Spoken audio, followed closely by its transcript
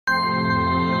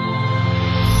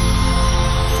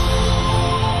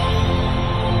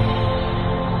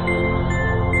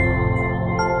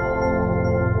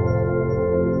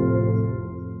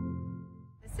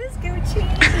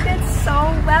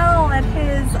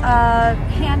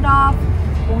handoff.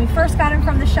 When we first got him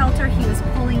from the shelter, he was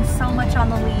pulling so much on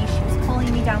the leash. He was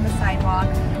pulling me down the sidewalk.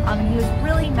 He was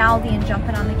really mouthy and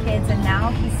jumping on the kids, and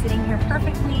now he's sitting here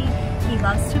perfectly. He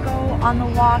loves to go on the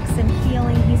walks and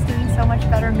healing. He's doing so much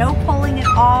better. No pulling at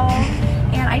all.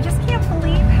 And I just can't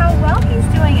believe how well he's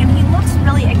doing. And he looks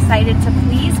really excited to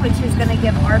please, which is going to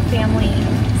give our family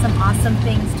some awesome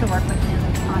things to work with him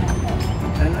on at home.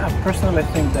 And I personally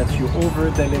think that you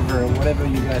over-deliver whatever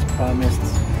you guys promised.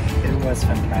 It was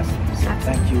fantastic. So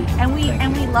thank you. And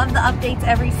we love the updates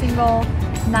every single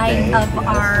night of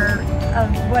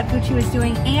what Gucci was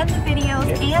doing, and the videos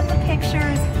and the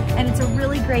pictures, and it's a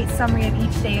really great summary of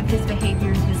each day of his behavior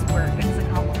and his work and his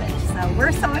accomplishments. So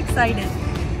we're so excited.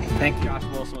 Thank you. Josh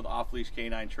Wilson with Off-Leash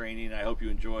Canine Training. I hope you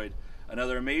enjoyed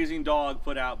another amazing dog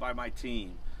put out by my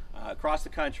team. Across the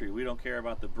country, we don't care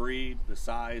about the breed, the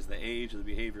size, the age, or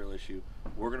the behavioral issue.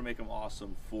 We're going to make them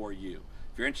awesome for you.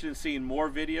 If you're interested in seeing more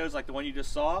videos like the one you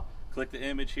just saw, click the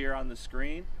image here on the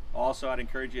screen. Also, I'd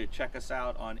encourage you to check us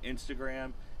out on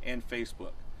Instagram and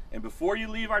Facebook. And before you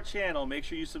leave our channel, make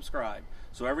sure you subscribe.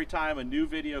 So every time a new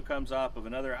video comes up of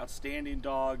another outstanding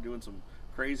dog doing some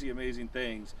crazy, amazing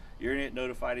things, you're going to get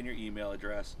notified in your email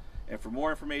address. And for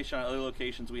more information on other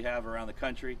locations we have around the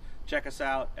country, check us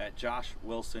out at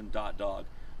joshwilson.dog.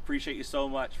 Appreciate you so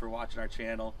much for watching our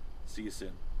channel. See you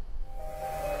soon.